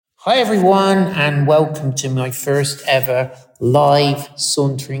Hi, everyone, and welcome to my first ever live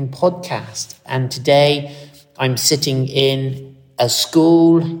sauntering podcast. And today I'm sitting in a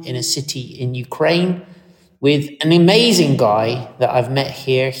school in a city in Ukraine with an amazing guy that I've met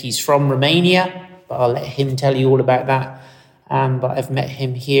here. He's from Romania, but I'll let him tell you all about that. But I've met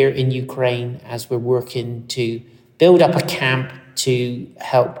him here in Ukraine as we're working to build up a camp to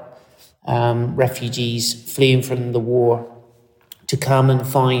help refugees fleeing from the war to come and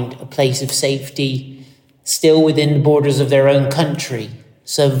find a place of safety still within the borders of their own country.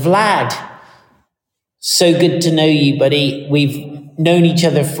 So, Vlad, so good to know you, buddy. We've known each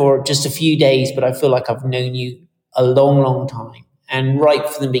other for just a few days, but I feel like I've known you a long, long time. And right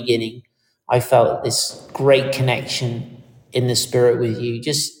from the beginning, I felt this great connection in the spirit with you.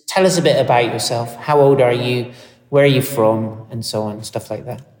 Just tell us a bit about yourself. How old are you? Where are you from? And so on, stuff like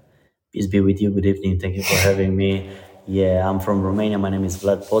that. Peace be with you. Good evening. Thank you for having me. Yeah, I'm from Romania. My name is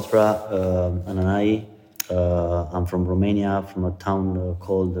Vlad Potra Ananai. I'm from Romania, from a town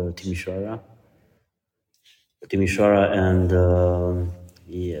called Timișoara. And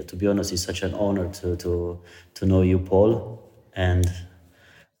yeah, to be honest, it's such an honor to know you, Paul. And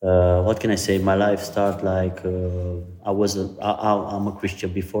what can I say? My life started like I'm a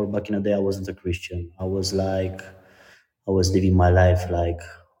Christian. Before, back in the day, I wasn't a Christian. I was living my life like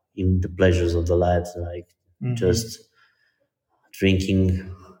in the pleasures of the life, like just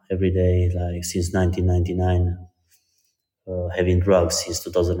drinking every day, like since 1999, having drugs since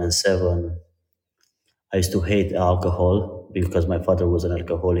 2007. I used to hate alcohol because my father was an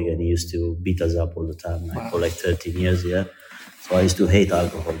alcoholic and he used to beat us up all the time, like for like 13 years, yeah. So I used to hate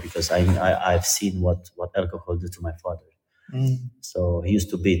alcohol because I've seen what alcohol did to my father. So he used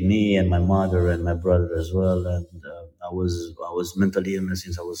to beat me and my mother and my brother as well, and I was mentally ill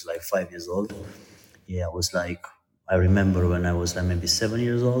since I was like 5 years old. Yeah, I remember when I was like maybe 7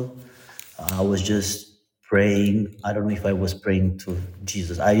 years old, I was just praying. I don't know if I was praying to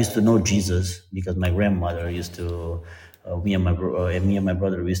Jesus. I used to know Jesus because my grandmother used to, me and my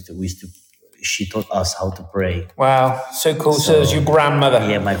brother we used to. She taught us how to pray. Wow, so cool. So it was your grandmother.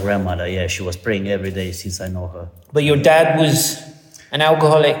 Yeah, my grandmother. Yeah, she was praying every day since I know her. But your dad was an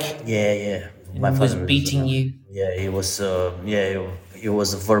alcoholic Yeah. and was beating you. Yeah, he was. He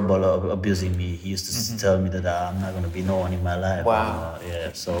was verbal abusing me. He used to tell me that I'm not gonna be no one in my life. Wow.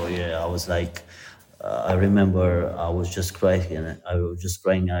 Yeah. So yeah, I was like, I remember I was just crying, and I was just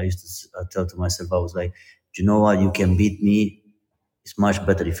crying. I used to tell to myself, I was like, "Do you know what? You can beat me. It's much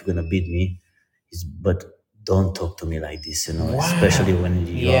better if you're gonna beat me. But don't talk to me like this, Wow. Especially when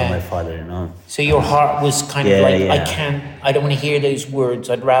you Yeah. are my father, So your heart was kind of Yeah, like, yeah. I don't want to hear those words.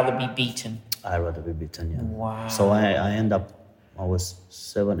 I'd rather be beaten. I'd rather be beaten, yeah. Wow. So I end up, I was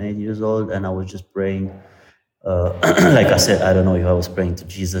 7, 8 years old, and I was just praying. Like I said, I don't know if I was praying to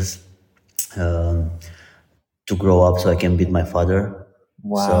Jesus um, to grow up so I can beat my father.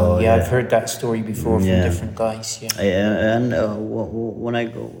 Wow. So, yeah, I've heard that story before from Yeah. different guys. Yeah. And when I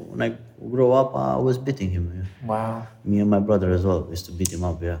grow up, I was beating him. Yeah. Wow. Me and my brother as well used to beat him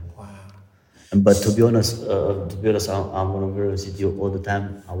up. Yeah. Wow. But to be honest, I'm gonna be honest with you. All the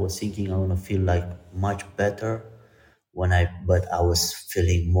time, I was thinking I'm gonna feel like much better but I was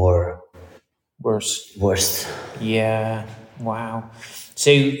feeling more Worse. worse. Yeah. Wow.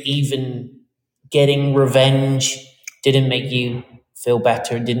 So even getting revenge didn't make you feel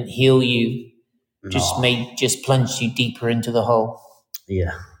better, didn't heal you, just plunged you deeper into the hole.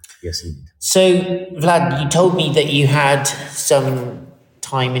 Yeah, yes, indeed. So, Vlad, you told me that you had some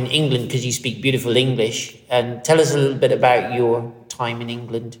time in England because you speak beautiful English. And tell us a little bit about your time in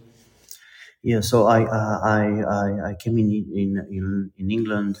England. Yeah, so I came in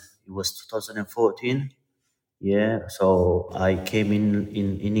England. It was 2014. Yeah, so I came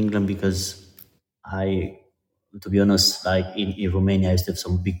in England because I, to be honest, like in Romania, I used to have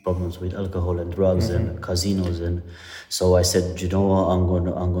some big problems with alcohol and drugs and casinos, and so I said, you know what, I'm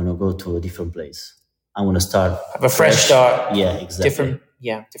gonna go to a different place. I'm gonna start Have a fresh start. Yeah, exactly.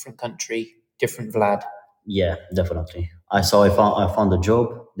 Different country, different Vlad. Yeah, definitely. I found a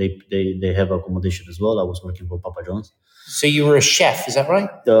job. They have accommodation as well. I was working for Papa John's. So you were a chef, is that right?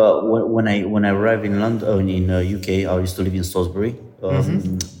 When I arrived in London in UK, I used to live in Salisbury.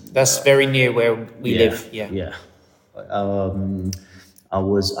 That's very near where we live. Yeah. Yeah. Um,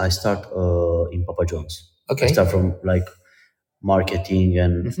 I start in Papa John's. Okay. I start from like marketing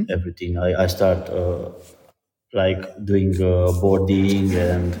and everything. I start like doing boarding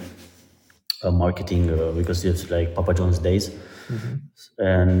and marketing because it's like Papa John's days.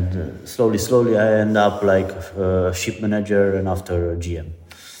 And slowly I end up like ship manager and after GM.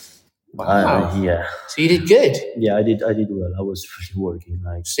 Wow. Yeah, So you did good. yeah, I did well. I was really working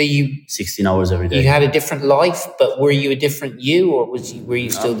like So you 16 hours every you day. had a different life, but were you a different you, or were you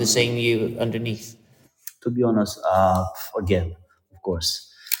still the same you underneath? To be honest, again, of course,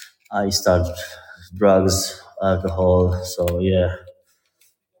 I started drugs, alcohol. So yeah,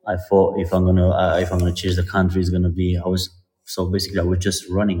 I thought if I'm gonna change the country, it's gonna be I was so basically I was just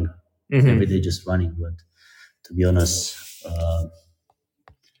running every day, just running. But to be honest,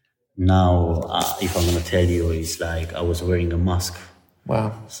 now if I'm gonna tell you, it's like I was wearing a mask.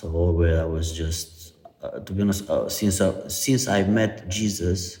 Wow. So always I was just, to be honest, since I met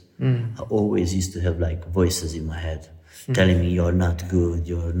Jesus, I always used to have like voices in my head telling me you're not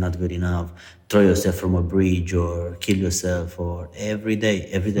good enough, throw yourself from a bridge or kill yourself, or every day,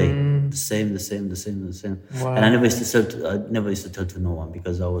 the same. And I Wow. never used to tell to no one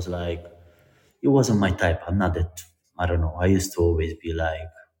because I was like, it wasn't my type. I'm not that. I don't know. I used to always be like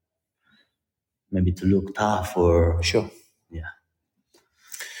maybe to look tough or Sure. yeah.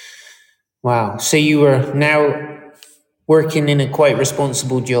 Wow. So you were now working in a quite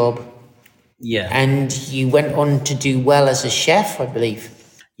responsible job, Yeah. and you went on to do well as a chef, I believe.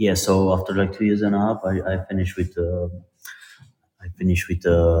 Yeah, so after like 2 years and a half, I finished with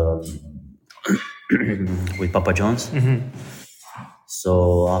Papa John's.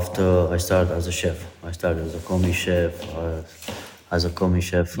 So after I started as a chef, I started as a commis chef,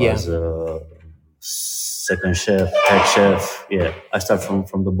 Yeah. as a second chef, third chef. Yeah, I start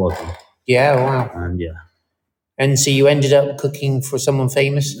from the bottom, Yeah. Wow. and yeah, And so you ended up cooking for someone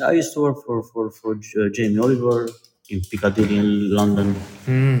famous. I used to work for Jamie Oliver in Piccadilly in London.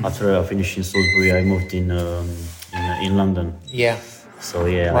 After I finished in Salisbury, I moved in London. Yeah. So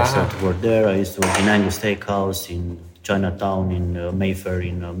yeah, I started to work there. I used to work in Angus Steakhouse in Chinatown, in Mayfair,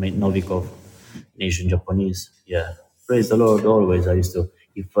 in Novikov, in Asian Japanese. Yeah, praise the Lord. Always, I used to.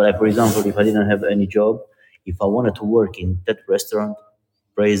 If, like, for example, if I didn't have any job, if I wanted to work in that restaurant,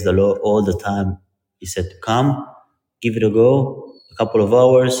 praise the Lord all the time. He said, "Come, give it a go. A couple of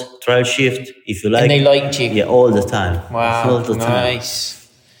hours, trial shift. If you And like, they liked you. yeah, all the time, all Wow. the time. Nice.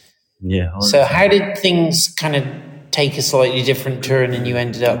 Yeah, all the So time. how did things kind of take a slightly different turn, and you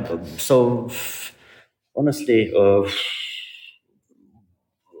ended up? So honestly,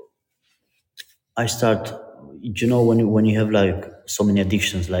 I start, when you have like so many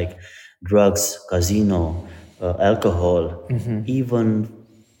addictions like drugs, casino, alcohol, even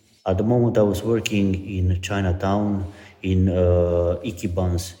at the moment I was working in Chinatown in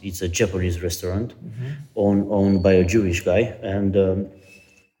Ikebans. It's a Japanese restaurant owned by a Jewish guy, and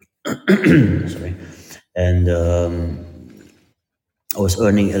sorry, and I was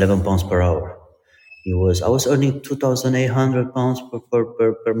earning 11 pounds per hour. I was earning 2,800 pounds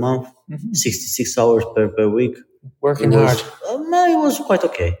per month, 66 hours per week. Working hard. No, it was quite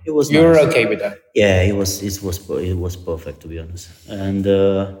okay. It was You were nice. okay with that. Yeah, it was perfect, to be honest. And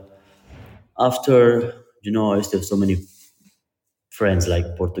after, I used to have so many friends, like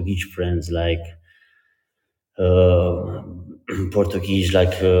Portuguese friends, like uh, Portuguese,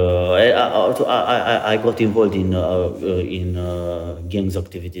 like I got involved in gangs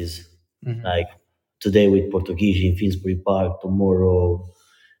activities, like today with Portuguese in Finsbury Park, tomorrow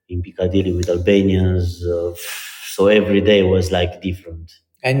in Piccadilly with Albanians. So every day was like different.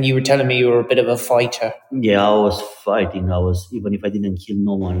 And you were telling me you were a bit of a fighter. Yeah, I was fighting. I was, even if I didn't kill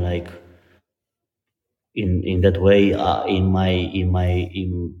no one, like in that way, in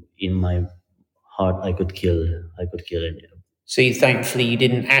my heart, I could kill any. So thankfully you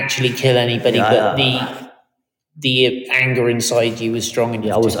didn't actually kill anybody, Yeah, but the anger inside you was strong yeah.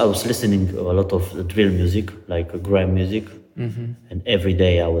 enough I was listening to a lot of drill music, like grime music, and every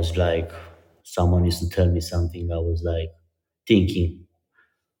day I was like, someone used to tell me something. I was like thinking,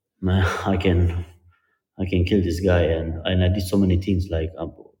 man, I can kill this guy, and I did so many things like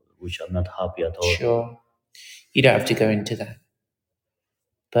which I'm not happy at all. Sure. You don't have to go into that.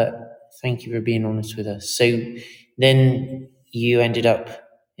 But thank you for being honest with us. So then you ended up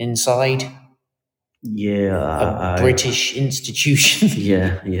inside Yeah, a British institution.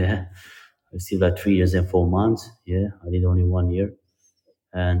 yeah. I still like 3 years and 4 months. Yeah, I did only 1 year.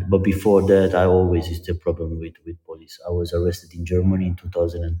 But before that, I always used to have problem with police. I was arrested in Germany in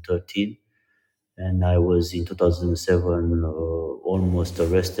 2013, and I was in 2007 almost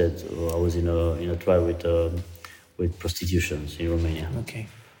arrested. I was in a trial with prostitutions in Romania. Okay.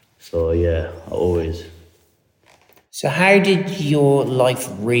 So yeah, I always. So how did your life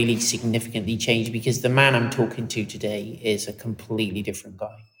really significantly change? Because the man I'm talking to today is a completely different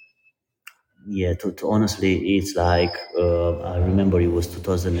guy. Yeah, to honestly, it's like I remember it was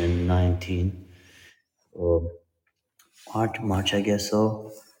 2019, uh, March, I guess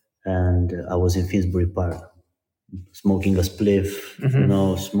so. and I was in Finsbury Park, smoking a spliff,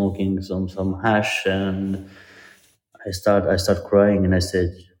 smoking some hash, and I start crying, and I said,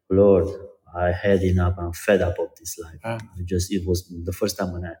 Lord, I had enough. I'm fed up of this life. Wow. It was the first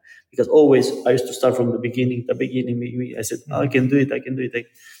time when because always I used to start from the beginning. I said, I can do it. I can do it.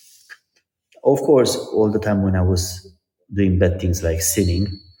 Of course, all the time when I was doing bad things like sinning,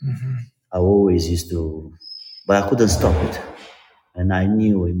 I always used to, but I couldn't stop it. And I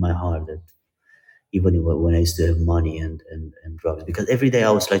knew in my heart that even when I used to have money and drugs, because every day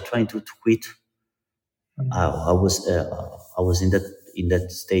I was like trying to quit. I was in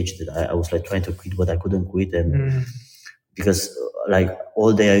that stage that I was like trying to quit, but I couldn't quit, and because like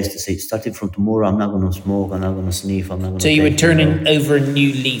all day I used to say, starting from tomorrow, I'm not gonna smoke, I'm not gonna sniff, I'm not gonna. So you were take, turning over a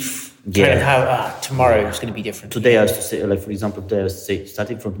new leaf, kind of Yeah. how tomorrow is going to be different. Today I used to say, like for example, today I used to say,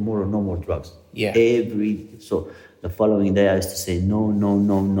 starting from tomorrow, no more drugs. Yeah. So the following day I used to say, no, no,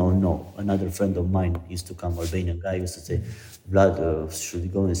 no, no, no. Another friend of mine used to come, Albanian guy, used to say, Vlad, should we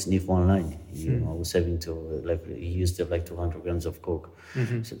go and sniff online? I was having to he used to have like 200 grams of coke.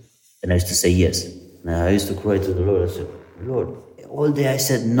 So, and I used to say yes. And I used to cry to the Lord. I said, Lord, all day I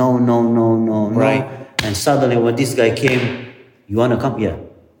said no, no, no, no, no. Right. And suddenly when this guy came, you wanna come? Yeah.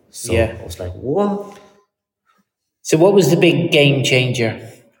 So Yeah. I was like, what? So what was the big game changer?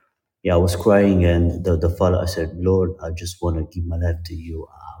 Yeah, I was crying, and the father, I said, Lord, I just want to give my life to you.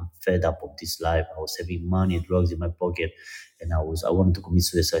 I'm fed up of this life. I was having money, drugs in my pocket, and I wanted to commit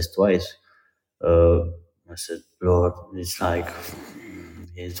suicide twice. Uh, I said, Lord, it's like,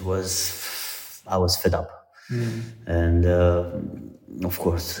 I was fed up. And of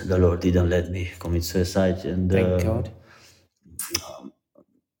course, the Lord didn't let me commit suicide. And Thank God.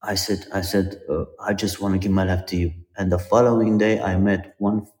 I said, I just want to give my life to you. And the following day, I met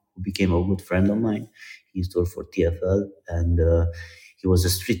one who became a good friend of mine. He used to work for TFL, and he was a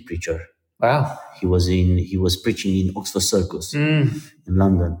street preacher. Wow. He was preaching in Oxford Circus in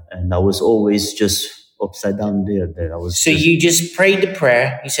London, and I was always just upside down there. I was. So you just prayed the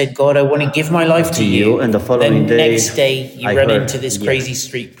prayer. You said, God, I want to give my life to you. And the following day, next day, you I run heard- into this yeah. crazy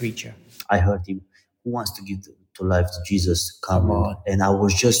street preacher. I heard him. Who wants to give to life to Jesus? Come Come on. on. And I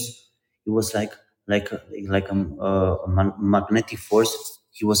was just. It was like a magnetic force.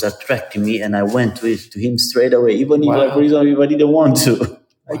 He was attracting me, and I went to him straight away. Even if, Wow. like for example, if I didn't want to,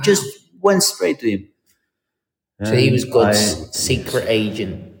 I just went straight to him. So he was And God's secret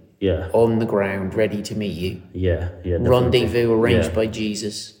agent Yeah, on the ground, ready to meet you. yeah. Definitely. Rendezvous arranged Yeah. by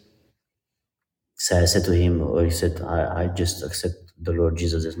Jesus. So I said to him, or he said, I just accept the Lord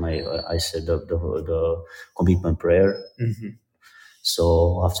Jesus as my. I said the commitment prayer.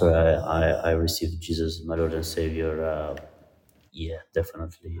 So after I received Jesus as my Lord and Savior, yeah,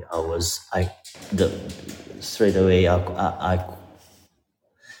 definitely straight away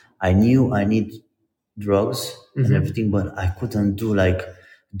I knew I need drugs and everything, but I couldn't do like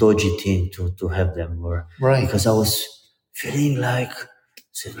dodgy thing to have them, or Right. because I was feeling like,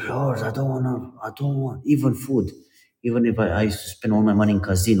 said, Lord, I don't want even food, even if I used to spend all my money in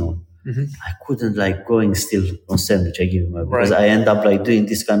casino. I couldn't like going still on sandwich I give him because Right. I end up like doing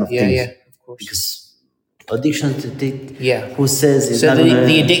this kind of things. Yeah, of course. Because addiction to take, Yeah. who says it's So not the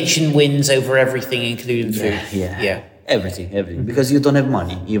gonna, addiction wins over everything, including food. yeah, everything, because you don't have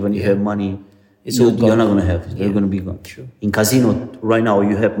money. Even if you have money, It's all you're gone. not gonna have it. They're gonna be gone. In casino right now,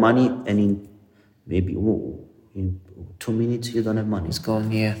 you have money, and in maybe in 2 minutes you don't have money. It's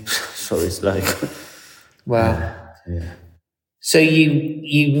gone, yeah. So it's like, Wow. yeah. So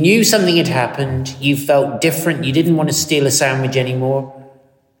you knew something had happened. You felt different. You didn't want to steal a sandwich anymore.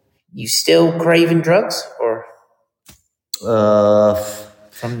 You still craving drugs, or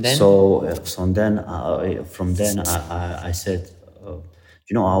from then? So from then I said,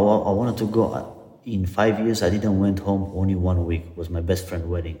 I wanted to go. In 5 years, I didn't went home only 1 week. It was my best friend's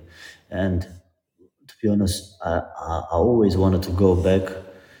wedding, and to be honest, I always wanted to go back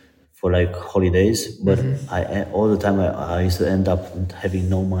for like holidays, but I all the time I used to end up having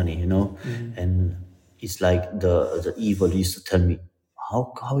no money, and it's like the evil used to tell me, how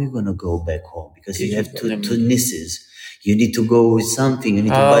are you gonna go back home, because you have two nieces, you need to go with something, you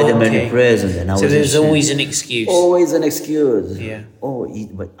need to buy them any present, and I So was there's just always an excuse. always an excuse. Yeah.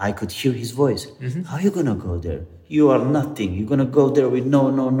 But I could hear his voice. How are you gonna go there? You are nothing. You're gonna go there with no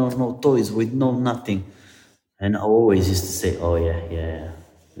toys, with no nothing. And I always used to say, "Oh yeah,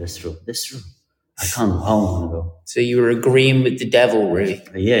 that's true. I can't. How am I gonna go?" So you were agreeing with the devil, really.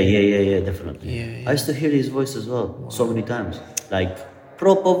 Yeah, definitely. Yeah. I used to hear his voice as well so many times, like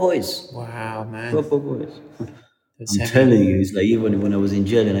proper voice, Wow, man. proper voice. That's I'm heavy. telling you, it's like even when I was in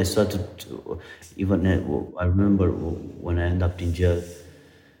jail and I started to, I remember when I ended up in jail,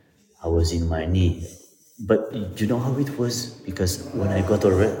 I was in my knee. But you know how it was, because when I got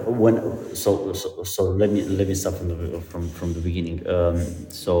when let me start from the beginning.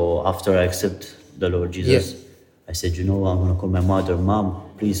 So after I accept the Lord Yeah. Jesus, I said, I'm gonna call my mother.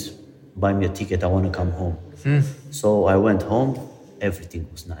 Mom, please buy me a ticket. I want to come home. So I went home. Everything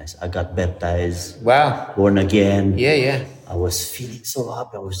was nice. I got baptized, Wow. born again. Yeah, yeah. I was feeling so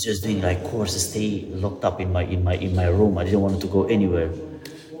happy. I was just doing like courses, stay locked up in my room. I didn't want to go anywhere.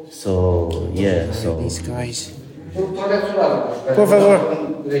 So yeah, so These guys. Por favor.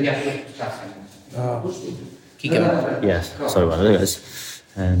 Keep going. yes, sorry about that, guys.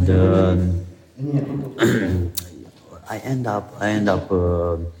 And I end up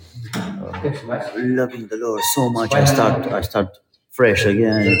loving the Lord so much. I start fresh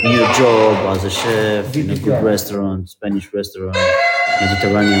again, new job as a chef in a good restaurant, Spanish restaurant,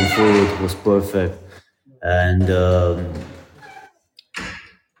 Mediterranean food was perfect. And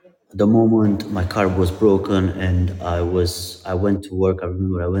the moment my car was broken and I went to work. I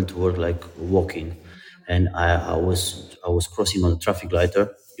remember I went to work like walking, and I was crossing on the traffic light.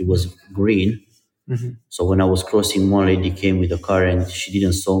 It was green. So when I was crossing, one lady came with a car and she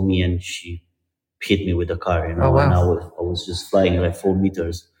didn't saw me and she hit me with the car, Oh, and I wow. was I was just flying like 4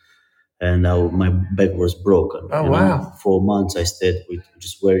 meters, and my back was broken. Oh, wow. 4 months I stayed with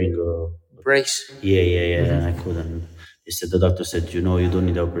just wearing a Brace. yeah, yeah, yeah. And I couldn't. They said the doctor said, you don't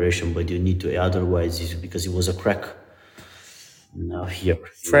need operation, but you need to. Otherwise, because it was a crack. Now here in the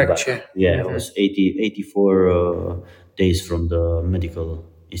back. Fracture. Yeah, it was 84 days from the medical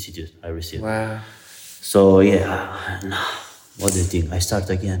institute I received. Wow. So yeah, what do you think? I start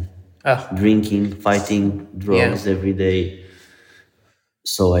again, Oh, drinking, fighting, yeah. drugs every day.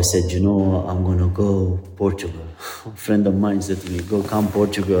 So I said, I'm gonna go Portugal. A friend of mine said to me, "Go, come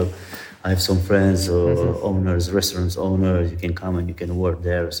Portugal. I have some friends, owners, restaurants owners. You can come and you can work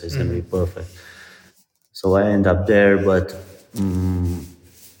there. So it's gonna be perfect." So I end up there, but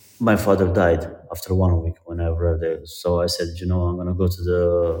my father died after 1 week when I arrived there. So I said, I'm gonna go to the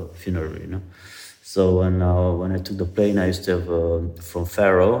funeral. So when I took the plane, I used to have from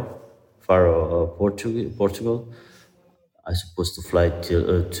Faro, Portugal. I supposed to fly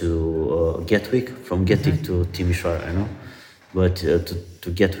to Gatwick, from Gatwick to Timisoara. But to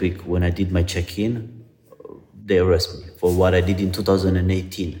Gatwick, when I did my check-in, they arrest me for what I did in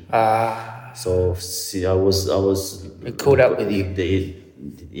 2018. So see, I was It caught up with you.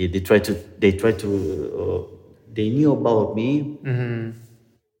 they knew about me.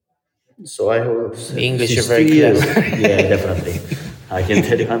 So I was The English are since very 3 years. clever. Yeah, definitely. I can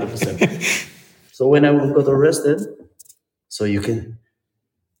tell you 100%. So when I got arrested, so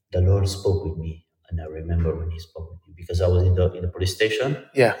the Lord spoke with me, and I remember when He spoke with me because I was in the police station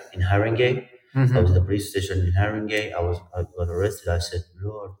Yeah. in Haringey. I was in the police station in Haringey. I got arrested. I said,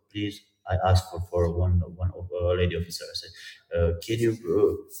 "Lord, please." I asked for one of a lady officer. I said,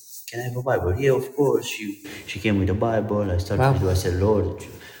 can I have a Bible?" "Yeah, of course." She came with a Bible. I started Wow. to do. I said, "Lord,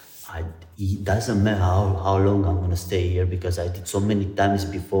 it doesn't matter how long I'm gonna stay here, because I did so many times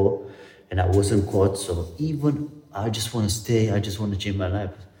before, and I wasn't caught. So even I just want to stay. I just want to change my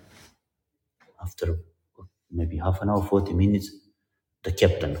life." After maybe half an hour, 40 minutes, the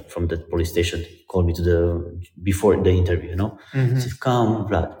captain from the police station called me before the interview. He said, "Come,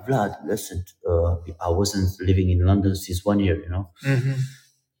 Vlad, listen, I wasn't living in London since 1 year.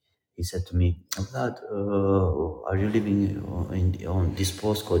 He said to me, "Vlad, are you living on this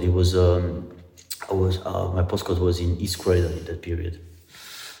postcode?" My postcode was in East Croydon in that period.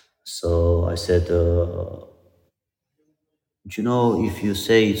 So I said, if you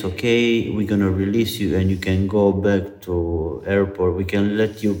say it's okay, we're gonna release you and you can go back to airport. We can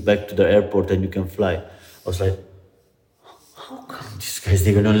let you back to the airport and you can fly." I was like, "How come these guys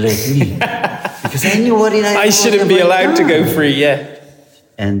they're gonna let me?" Because I knew what I shouldn't be allowed to go free, yeah.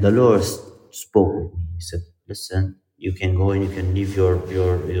 And the Lord spoke with me. He said, "Listen, you can go and you can live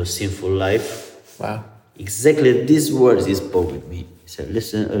your sinful life." Wow. Exactly these words He spoke with me. He said,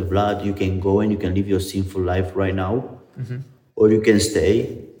 "Listen, Vlad, you can go and you can live your sinful life right now, or you can stay,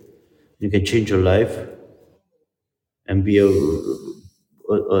 you can change your life and be a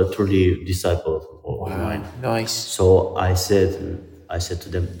truly disciple of mine." Nice. So I said to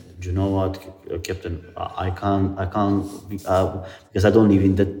them, "Do you know what, Captain? I can't because I don't live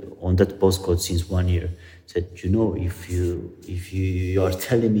on that postcode since 1 year." I said, if you are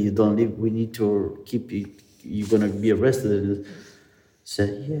telling me you don't live, we need to keep you. You're gonna be arrested." Said,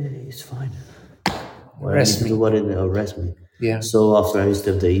 "Yeah, it's fine. What I need Arrest to me. do, arrest me." Yeah. So after I used to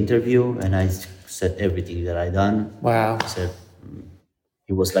have the interview and I said everything that I done, Wow. I said,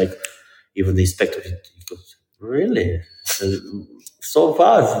 he was like, even the inspector, he goes, "Really?" So so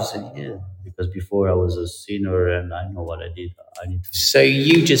fast. I said, yeah, because before I was a sinner and I know what I did. I need to. So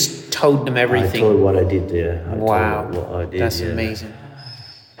you just told them I everything. told what I did there. I Wow, told what I did. that's Yeah. amazing.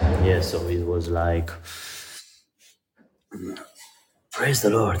 Yeah. So it was like, praise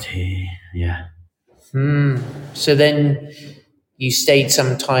the Lord. Yeah. So then you stayed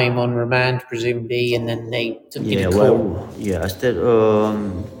some time on remand, presumably, and then they took you Yeah. to court. Well. Yeah. I stayed.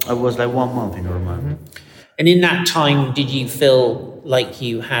 I was like 1 month in Oman. And in that time, did you feel like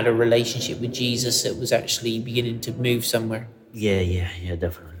you had a relationship with Jesus that was actually beginning to move somewhere? Yeah.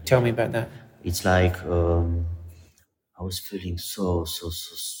 Definitely. Tell me about that. It's like I was feeling so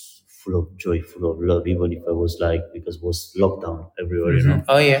full of joy, full of love, even if I was like, because it was lockdown everywhere, you know.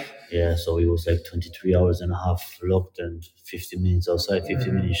 Oh, yeah. Yeah, so it was like 23 hours and a half locked and 50 minutes outside, 50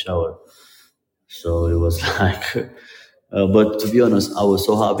 minute shower. So it was like, but to be honest, I was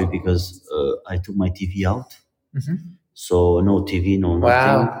so happy because I took my TV out. So no TV, no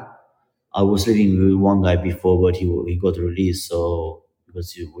nothing. Wow. I was living with one guy before, but he got released. So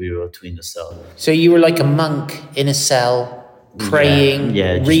because we were two in the cell. So you were like a monk in a cell, praying,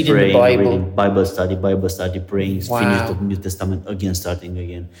 Yeah, just reading praying, the Bible. reading Bible study, praying, Wow. finish the New Testament again, starting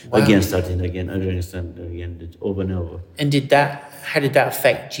again, again, starting again, again, over and over. And how did that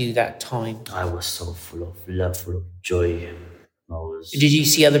affect you that time? I was so full of love, full of joy. I was. Did you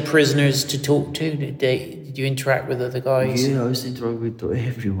see other prisoners to talk to? Did you interact with other guys? Yeah, I used to interact with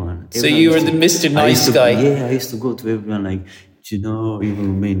everyone. So you were the Mr. Nice guy. Yeah, I used to go to everyone, like, even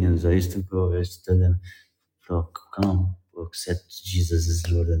Romanians. I used to tell them, look, come, accept Jesus as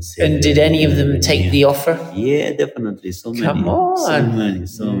Lord and Savior. And did any of them take the offer? Yeah, definitely. So many. Come on. So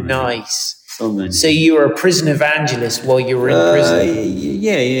many. Nice. So many. So you were a prison evangelist while you were in prison?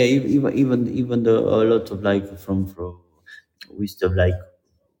 Yeah. Even a lot of like from we used to have like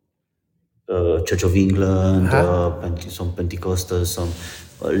Church of England, some Pentecostals, some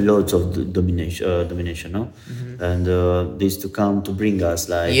loads of domination, no? And they used to come to bring us,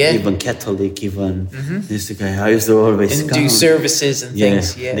 like, even Catholic, even this guy. I used to always and come. do services and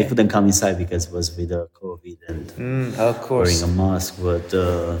things. Yeah, they couldn't come inside because it was with COVID and of course. wearing a mask. But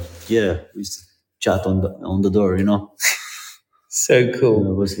we used to chat on the door, you know. So cool.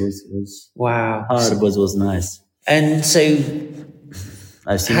 It was Wow. hard, but it was nice. And so,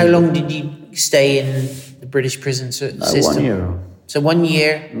 how long did you stay in the British prison system? 1 year. So 1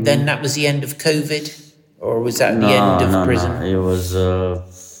 year, then that was the end of COVID? Or was that the end of prison? No. It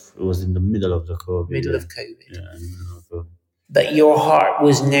was in the middle of the COVID. Middle of COVID. Yeah, in the middle of COVID. But your heart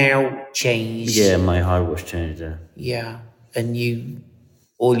was now changed. Yeah, my heart was changed. Yeah. And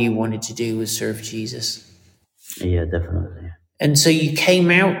all you wanted to do was serve Jesus. Yeah, definitely. And so you came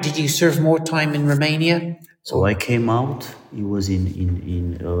out. Did you serve more time in Romania? So I came out. It was in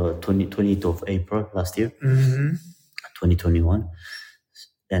 20th of April last year, 2021.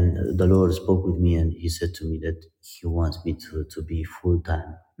 And the Lord spoke with me and He said to me that He wants me to be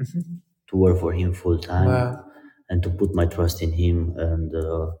full-time, to work for Him full-time. Wow. And to put my trust in Him and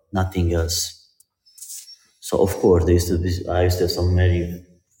nothing else. So of course, I used to have so many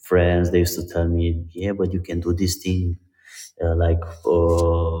friends. They used to tell me, "Yeah, but you can do this thing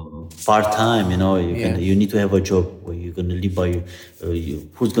part time. You need to have a job where you're gonna live by.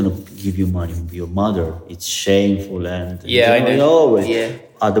 Who's gonna give you money? Your mother. It's shameful and I know.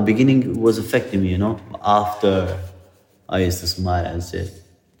 At the beginning, it was affecting me. After I used to smile and say,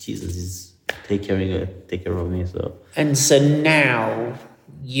 "Jesus is." Take care of me. And so now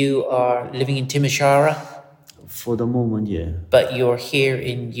you are living in Timisoara? For the moment, yeah. But you're here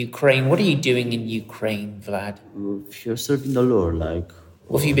in Ukraine. What are you doing in Ukraine, Vlad? You're serving the Lord, like.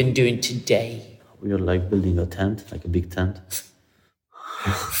 What have you been doing today? We are like building a tent, like a big tent.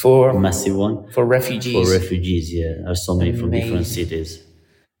 For a massive one. For refugees. For refugees, yeah. There's so many from different cities.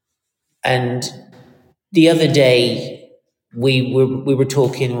 And the other day, we were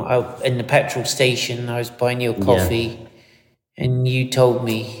talking out in the petrol station. I was buying you a coffee, and you told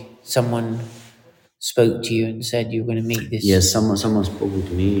me someone spoke to you and said you were going to meet this. Yes, someone spoke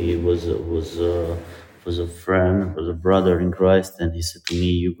with me. It was a friend, was a brother in Christ, and he said to me,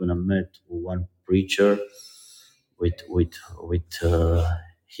 "You're gonna meet one preacher with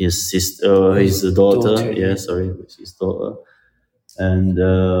his sister, his daughter. His daughter, and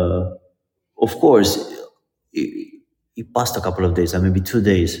of course." It passed a couple of days, maybe 2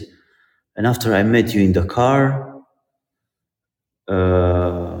 days, and after I met you in the car,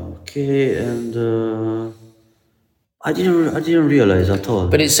 and I didn't realize at all.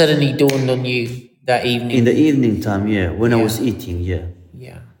 But it suddenly dawned on you that evening. In the evening time, when I was eating,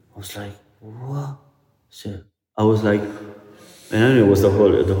 Yeah. I was like, what? So I was like, and I knew it was the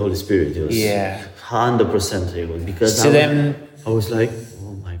Holy Spirit. It was 100% because. So then I was like,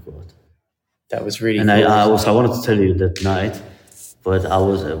 oh my God. That was really And cool. I wanted to tell you that night, but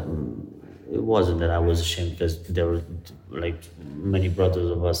it wasn't that I was ashamed because there were like many brothers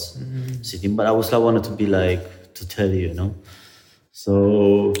of us sitting, but I wanted to be like, to tell you, you know.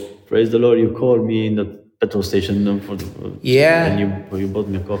 So praise the Lord, you called me in the petrol station and Yeah. you bought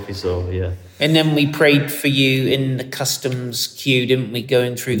me coffee. So yeah, And then we prayed for you in the customs queue, didn't we,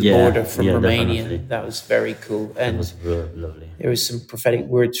 going through the border yeah, from yeah, Romania? definitely. That was very cool. That And was real lovely. there was some prophetic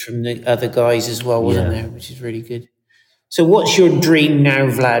words from the other guys as well, wasn't Yeah. there? Which is really good. So what's your dream now,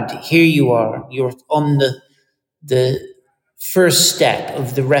 Vlad? Here you are. You're on the first step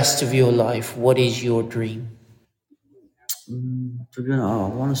of the rest of your life. What is your dream? To be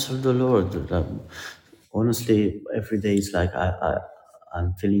honest, I want to serve the Lord. Honestly, every day is like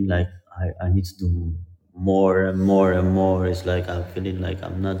I'm feeling like I need to do more and more and more. It's like I'm feeling like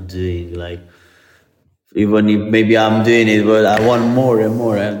I'm not doing like even if maybe I'm doing it, but I want more and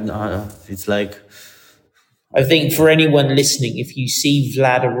more. And it's like I think for anyone listening, if you see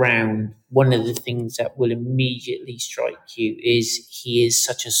Vlad around, one of the things that will immediately strike you is he is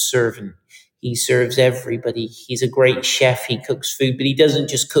such a servant. He serves everybody. He's a great chef. He cooks food, but he doesn't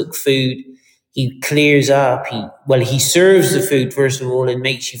just cook food. He clears up. He serves the food first of all and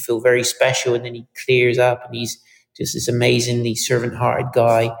makes you feel very special, and then he clears up, and he's just this amazingly servant-hearted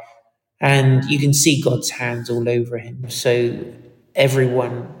guy. And you can see God's hands all over him. So,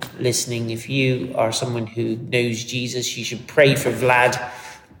 everyone listening, if you are someone who knows Jesus, you should pray for Vlad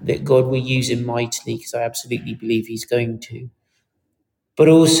that God will use him mightily, because I absolutely believe he's going to. But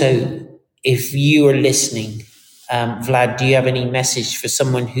also, if you are listening, Vlad, do you have any message for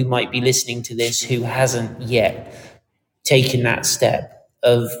someone who might be listening to this who hasn't yet taken that step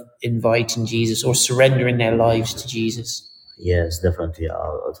of inviting Jesus or surrendering their lives to Jesus? yes, definitely.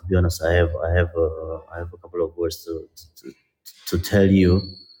 To be honest, I have a couple of words to tell you.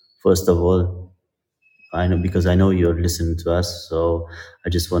 First of all, I know because I know you're listening to us, so I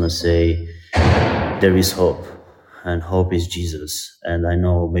just want to say there is hope, and hope is Jesus. And I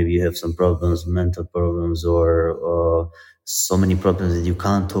know maybe you have some problems, mental problems, or so many problems that you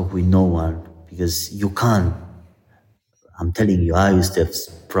can't talk with no one because you can't. I'm telling you, I used to have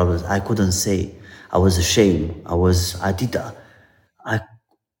problems. I couldn't say. I was ashamed. I did that. I,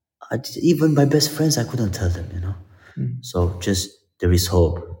 even my best friends, I couldn't tell them, you know. So just there is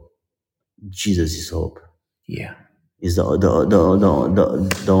hope. Jesus is hope. Yeah. Is the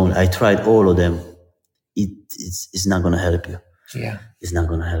only, I tried all of them. It's not gonna help you. Yeah. It's not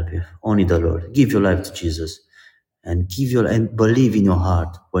gonna help you. Only the Lord. Give your life to Jesus, and and believe in your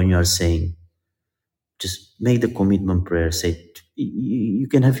heart when you are saying. Just make the commitment prayer. Say you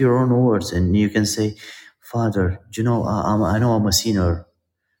can have your own words, and you can say, Father, you know I know I'm a sinner.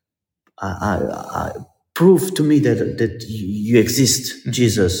 I prove to me that you exist,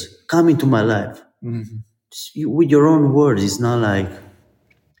 Jesus. Come into my life. With your own words. It's not like,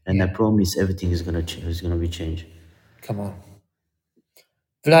 and I Yeah. promise everything is gonna change. Is gonna be changed. Come on.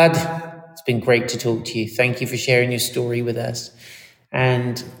 Vlad, it's been great to talk to you. Thank you for sharing your story with us.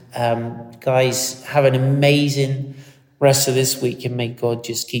 And guys, have an amazing rest of this week, and may God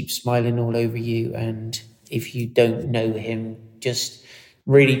just keep smiling all over you. And if you don't know him, just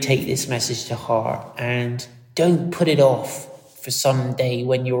really take this message to heart and don't put it off for some day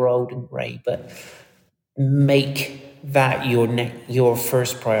when you're old and grey, but make that your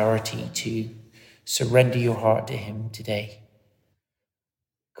first priority to surrender your heart to him today.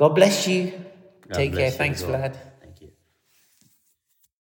 God bless you. God Take care. bless you Thanks, as well. Vlad.